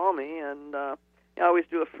always call me. And I always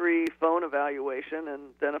do a free phone evaluation, and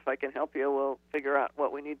then if I can help you, we'll figure out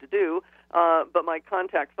what we need to do. But my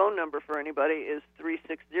contact phone number for anybody is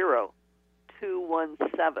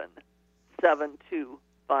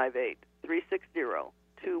 360-217-7258.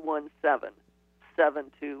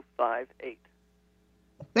 360-217-7258.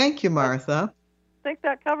 Thank you, Martha. I think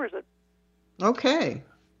that covers it. Okay.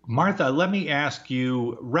 Martha, let me ask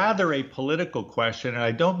you rather a political question, and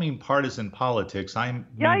I don't mean partisan politics. I mean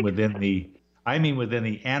within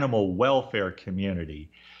the animal welfare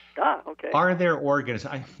community. Okay. Are there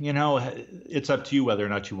organizations? It's up to you whether or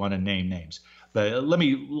not you want to name names, but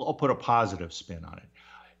I'll put a positive spin on it.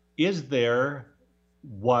 Is there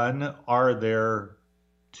one? Are there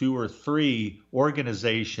two or three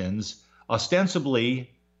organizations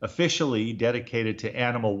ostensibly, officially dedicated to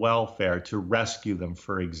animal welfare, to rescue them,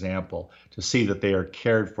 for example, to see that they are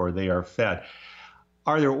cared for, they are fed?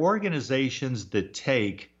 Are there organizations that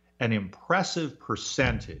take an impressive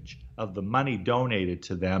percentage of the money donated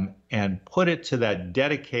to them and put it to that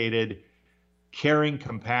dedicated, caring,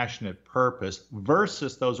 compassionate purpose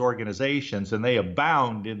versus those organizations, and they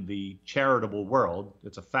abound in the charitable world,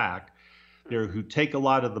 it's a fact, who take a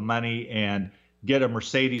lot of the money and get a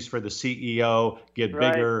Mercedes for the CEO, get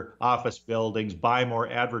bigger office buildings, buy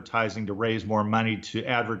more advertising to raise more money to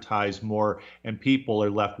advertise more, and people are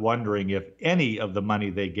left wondering if any of the money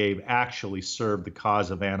they gave actually served the cause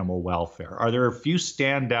of animal welfare. Are there a few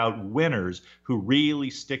standout winners who really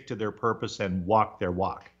stick to their purpose and walk their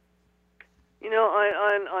walk?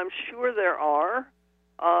 I'm sure there are,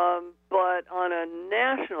 but on a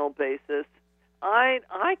national basis, I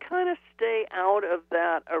kind of stay out of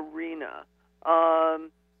that arena.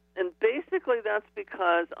 And basically that's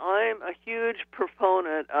because I'm a huge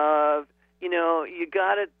proponent of, you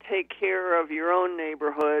got to take care of your own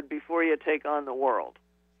neighborhood before you take on the world.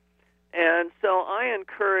 And so I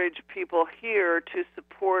encourage people here to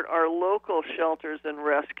support our local shelters and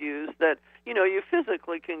rescues that, you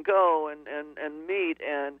physically can go and meet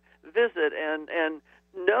and visit and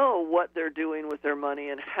know what they're doing with their money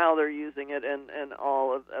and how they're using it and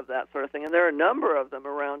all of that sort of thing. And there are a number of them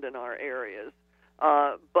around in our areas.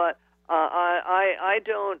 But I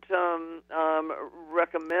don't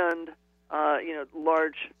recommend,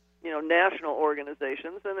 large, national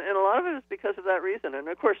organizations. And a lot of it is because of that reason. And,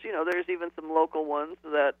 of course, there's even some local ones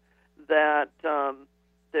that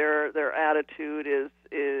their attitude is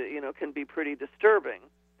can be pretty disturbing.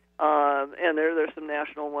 And there's some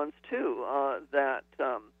national ones too that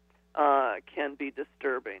can be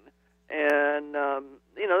disturbing, and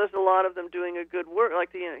there's a lot of them doing a good work,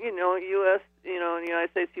 like the U.S. The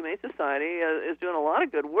United States Humane Society is doing a lot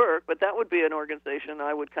of good work, but that would be an organization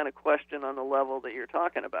I would kind of question on the level that you're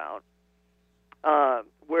talking about.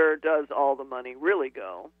 Where does all the money really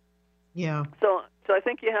go? Yeah. So I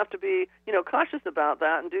think you have to be cautious about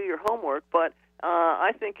that and do your homework. But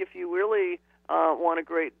I think if you really want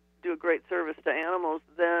to do a great service to animals,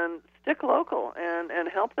 then stick local and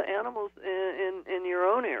help the animals in your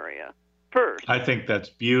own area first. I think that's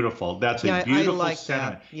beautiful. That's a beautiful like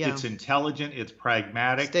sentiment. That. Yeah. It's intelligent, it's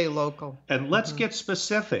pragmatic. Stay local. And let's get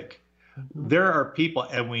specific. There are people,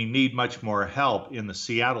 and we need much more help in the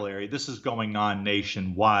Seattle area. This is going on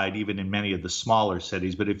nationwide, even in many of the smaller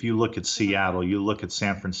cities. But if you look at Seattle, you look at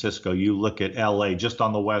San Francisco, you look at LA, just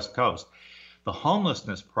on the West Coast, the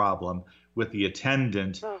homelessness problem with the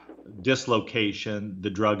attendant dislocation, the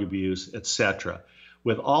drug abuse, etc.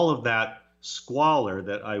 With all of that squalor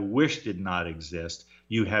that I wish did not exist,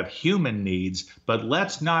 you have human needs, but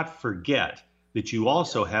let's not forget that you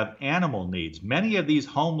also have animal needs. Many of these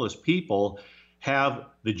homeless people have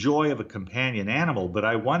the joy of a companion animal, but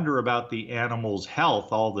I wonder about the animal's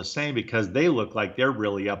health all the same, because they look like they're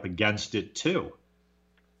really up against it too.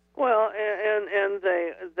 Well, and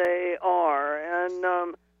they are,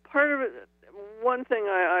 and part of it. One thing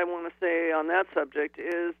I want to say on that subject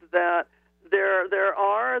is that there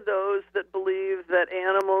are those that believe that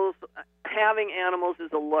having animals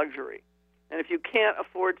is a luxury. And if you can't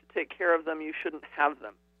afford to take care of them, you shouldn't have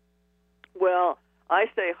them. Well, I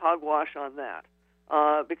say hogwash on that,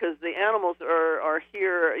 because the animals are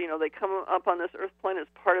here. They come up on this earth plane as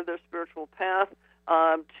part of their spiritual path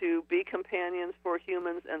to be companions for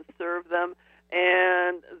humans and serve them.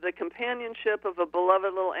 And the companionship of a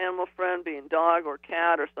beloved little animal friend, being dog or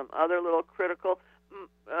cat or some other little critter,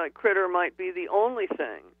 might be the only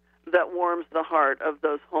thing that warms the heart of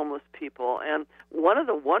those homeless people. And one of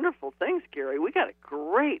the wonderful things, Gary, we got a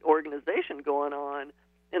great organization going on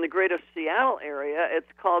in the greater Seattle area.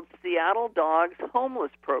 It's called Seattle Dogs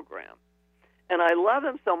Homeless Program. And I love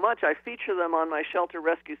them so much, I feature them on my Shelter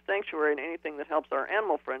Rescue Sanctuary and anything that helps our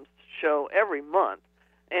animal friends show every month.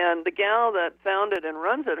 And the gal that founded and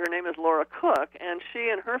runs it, her name is Laura Cook, and she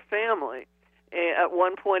and her family, at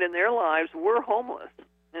one point in their lives, were homeless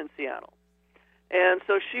in Seattle. And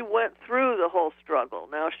so she went through the whole struggle.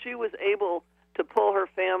 Now, she was able to pull her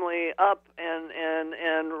family up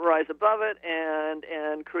and rise above it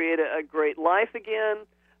and create a great life again.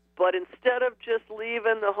 But instead of just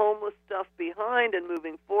leaving the homeless stuff behind and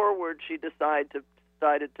moving forward, she decided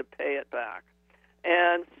to pay it back.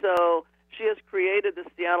 And so she has created the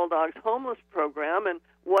Seattle Dogs Homeless Program, and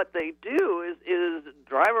what they do is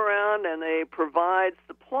drive around and they provide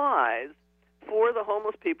supplies for the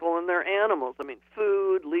homeless people and their animals. I mean,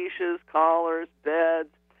 food, leashes, collars, beds.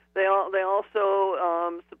 They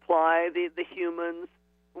also supply the humans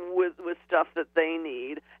with stuff that they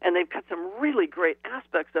need, and they've got some really great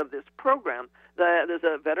aspects of this program. There's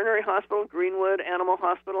a veterinary hospital, Greenwood Animal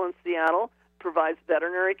Hospital in Seattle, provides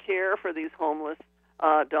veterinary care for these homeless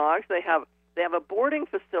dogs. They have a boarding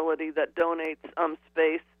facility that donates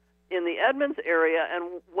space in the Edmonds area,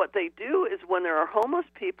 and what they do is when there are homeless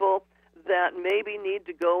people that maybe need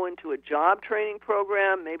to go into a job training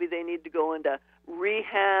program, maybe they need to go into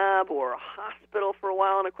rehab or a hospital for a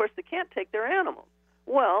while, and of course they can't take their animals.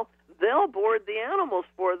 Well, they'll board the animals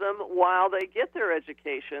for them while they get their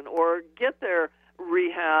education or get their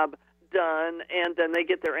rehab done, and then they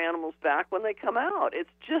get their animals back when they come out. It's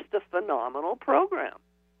just a phenomenal program.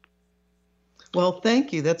 Well,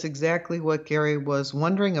 thank you. That's exactly what Gary was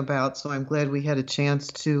wondering about, so I'm glad we had a chance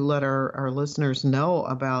to let our listeners know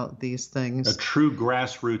about these things. A true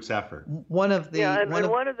grassroots effort. One of the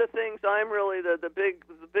things I'm really the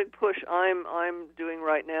big push I'm doing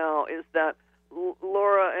right now is that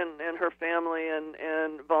Laura and her family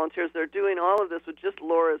and volunteers, they're doing all of this with just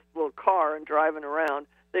Laura's little car and driving around.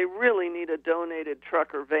 They really need a donated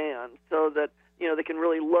truck or van so that they can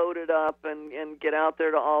really load it up and get out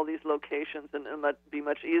there to all these locations and let it be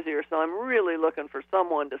much easier. So I'm really looking for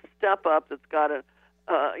someone to step up that's got a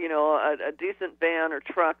decent van or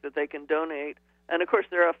truck that they can donate. And of course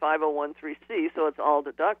they're a 501(c), so it's all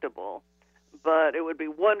deductible. But it would be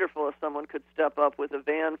wonderful if someone could step up with a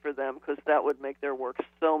van for them, because that would make their work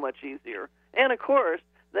so much easier. And of course,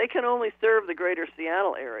 they can only serve the greater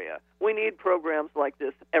Seattle area. We need programs like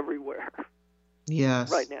this everywhere.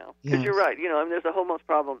 Yes. Right now. Because you're right. There's a homeless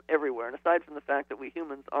problem everywhere. And aside from the fact that we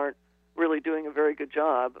humans aren't really doing a very good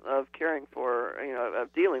job of caring for,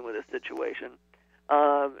 of dealing with this situation,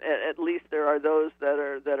 at least there are those that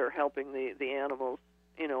are helping the animals,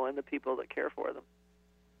 and the people that care for them.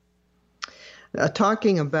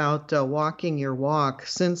 Talking about walking your walk,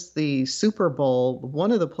 since the Super Bowl,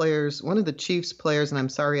 one of the Chiefs players, and I'm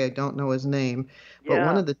sorry I don't know his name, but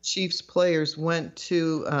one of the Chiefs players went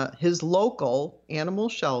to his local animal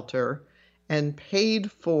shelter and paid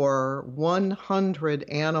for 100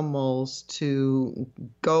 animals to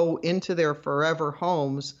go into their forever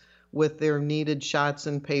homes with their needed shots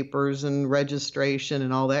and papers and registration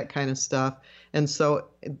and all that kind of stuff. And so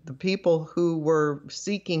the people who were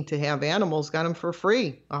seeking to have animals got them for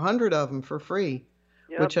free, 100 of them for free,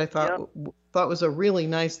 which I thought was a really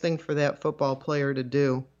nice thing for that football player to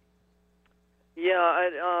do. Yeah,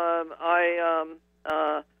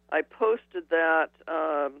 I posted that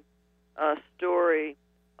story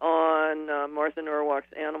on Martha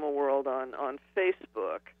Norwalk's Animal World on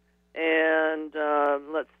Facebook, and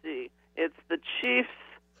let's see, it's the Chief's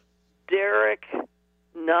Derek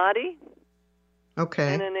Noddy.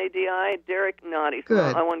 Okay. N-N-A-D-I, Derek Noddy. So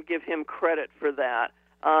Good. I want to give him credit for that.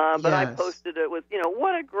 But I posted it with,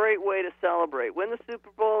 what a great way to celebrate. Win the Super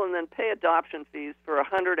Bowl and then pay adoption fees for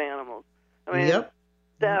 100 animals. I mean,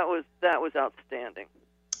 that was outstanding.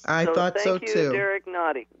 I thought so too. Thank you, Derek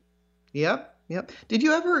Noddy. Yep.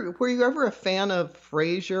 Were you ever a fan of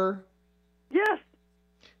Frasier? Yes.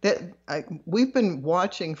 We've been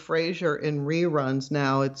watching Frasier in reruns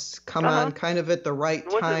now. It's come on kind of at the right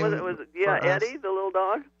time. Was it Eddie, the little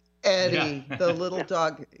dog? Eddie, the little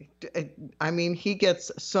dog. I mean, he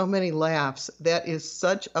gets so many laughs. That is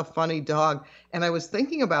such a funny dog. And I was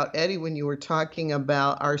thinking about Eddie when you were talking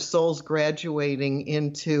about our souls graduating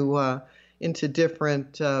into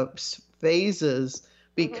different phases,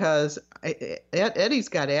 because Eddie's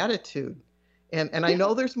got attitude. And I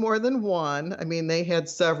know there's more than one. I mean, they had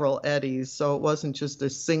several Eddies, so it wasn't just a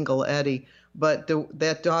single Eddie. But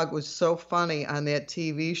that dog was so funny on that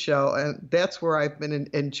TV show, and that's where I've been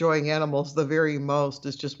enjoying animals the very most,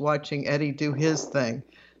 is just watching Eddie do his thing,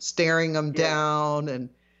 staring them down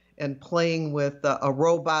and playing with a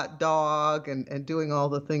robot dog and doing all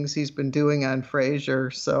the things he's been doing on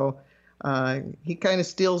Frasier. So he kind of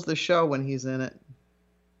steals the show when he's in it.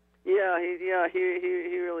 Yeah,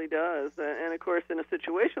 He really does. And of course, in a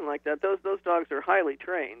situation like that, those dogs are highly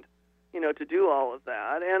trained, to do all of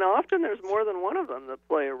that. And often there's more than one of them that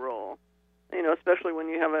play a role. Especially when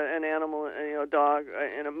you have an animal, a dog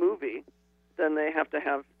in a movie, then they have to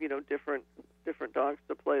have different dogs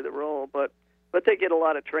to play the role. But they get a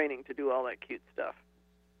lot of training to do all that cute stuff.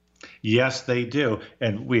 Yes, they do.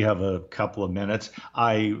 And we have a couple of minutes.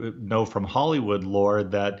 I know from Hollywood lore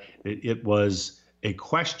that it was a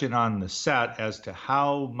question on the set as to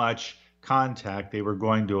how much contact they were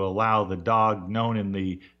going to allow the dog known in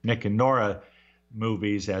the Nick and Nora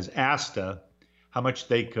movies as Asta, how much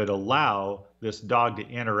they could allow this dog to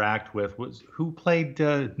interact with. Who played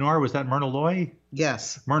Nora? Was that Myrna Loy?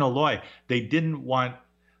 Yes. Myrna Loy. They didn't want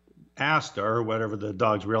Asta, or whatever the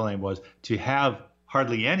dog's real name was, to have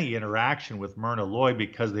hardly any interaction with Myrna Loy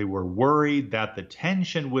because they were worried that the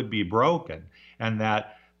tension would be broken and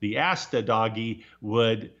that the Asta doggy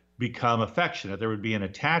would become affectionate. There would be an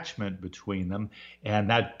attachment between them, and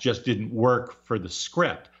that just didn't work for the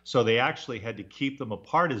script. So they actually had to keep them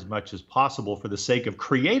apart as much as possible for the sake of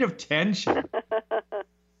creative tension.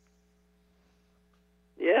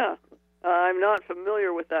 Yeah. I'm not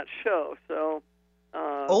familiar with that show, so...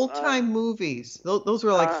 Old-time movies. Those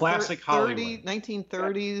were like classic Hollywood.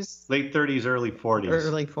 1930s. Late 30s, early 40s.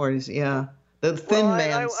 Early 40s, yeah. The Thin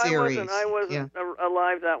Man series. I wasn't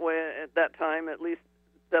alive that way at that time, at least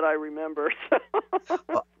that I remember.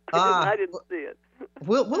 So I didn't see it.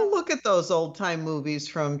 We'll look at those old-time movies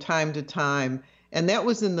from time to time. And that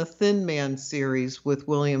was in the Thin Man series with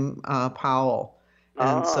William Powell.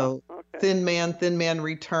 And so Thin Man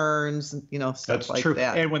Returns, stuff That's like true.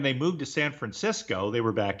 that. And when they moved to San Francisco, they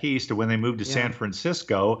were back east. And when they moved to San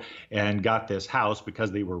Francisco and got this house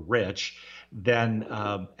because they were rich, then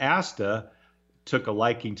Asta took a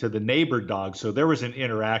liking to the neighbor dog. So there was an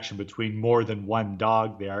interaction between more than one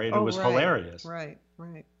dog there, and it was hilarious. Right.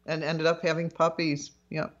 And ended up having puppies.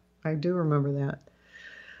 Yep, I do remember that.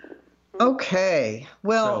 Okay,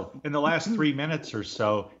 well. So in the last 3 minutes or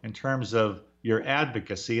so, in terms of your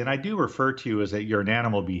advocacy, and I do refer to you as that you're an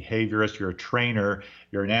animal behaviorist, you're a trainer,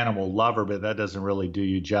 you're an animal lover, but that doesn't really do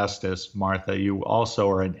you justice, Martha. You also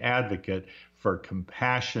are an advocate for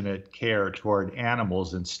compassionate care toward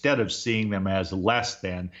animals instead of seeing them as less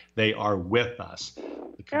than. They are with us.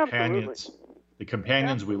 The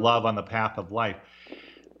companions we love on the path of life.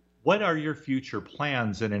 What are your future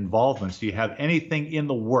plans and involvements? Do you have anything in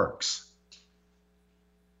the works?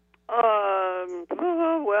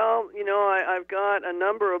 Well, I've got a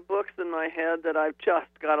number of books in my head that I've just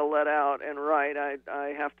got to let out and write.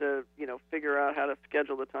 I have to, figure out how to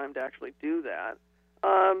schedule the time to actually do that.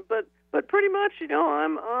 But pretty much,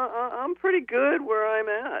 I'm pretty good where I'm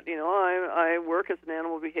at. I work as an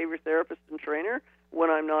animal behavior therapist and trainer when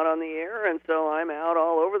I'm not on the air, and so I'm out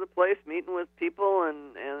all over the place meeting with people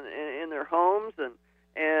and in their homes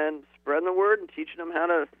and spreading the word and teaching them how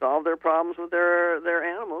to solve their problems with their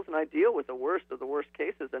animals, and I deal with the worst of the worst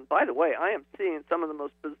cases. And by the way, I am seeing some of the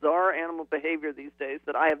most bizarre animal behavior these days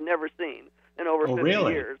that I have never seen in over 50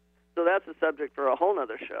 years. So that's a subject for a whole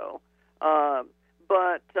nother show.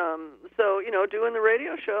 So doing the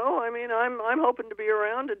radio show, I'm hoping to be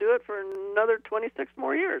around to do it for another 26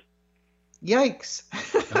 more years. Yikes.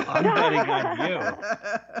 I'm betting on you.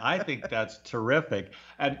 I think that's terrific.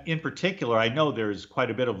 And in particular, I know there's quite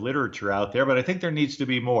a bit of literature out there, but I think there needs to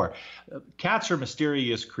be more. Cats are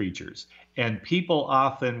mysterious creatures, and people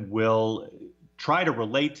often will try to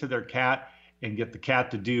relate to their cat and get the cat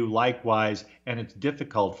to do likewise, and it's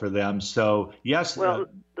difficult for them. So, yes. Well,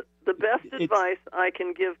 the best advice I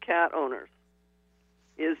can give cat owners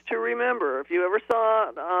is to remember, if you ever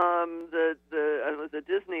saw the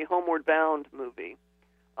Disney Homeward Bound movie,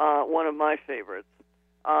 one of my favorites,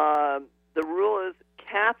 the rule is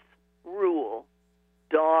cats rule,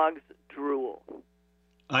 dogs drool.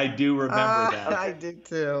 I do remember that. I did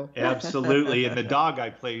too. Absolutely. And the dog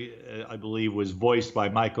I play, I believe, was voiced by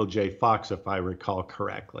Michael J. Fox, if I recall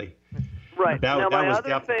correctly. Right. Now, my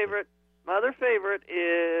other favorite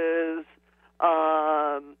is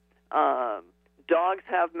dogs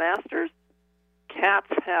have masters, cats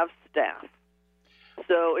have staff.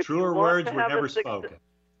 So if Truer you want words to were have never spoken.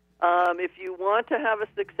 If you want to have a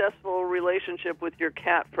successful relationship with your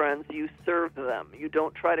cat friends, you serve them. You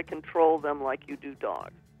don't try to control them like you do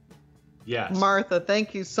dogs. Yes. Martha,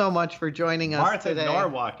 thank you so much for joining us today. Martha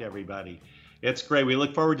Norwalk, everybody. It's great. We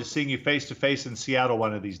look forward to seeing you face-to-face in Seattle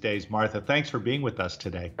one of these days, Martha. Thanks for being with us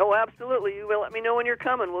today. Oh, absolutely. You will let me know when you're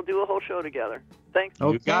coming. We'll do a whole show together. Thanks.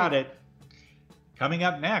 You got it. Coming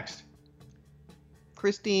up next.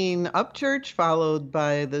 Christine Upchurch, followed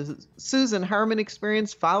by the Susan Harmon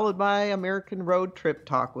Experience, followed by American Road Trip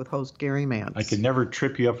Talk with host Gary Mance. I can never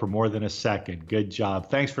trip you up for more than a second. Good job.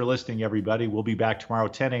 Thanks for listening, everybody. We'll be back tomorrow,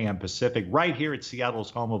 10 a.m. Pacific, right here at Seattle's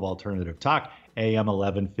home of alternative talk, AM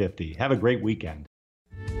 1150. Have a great weekend.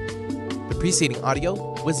 The preceding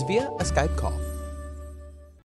audio was via a Skype call.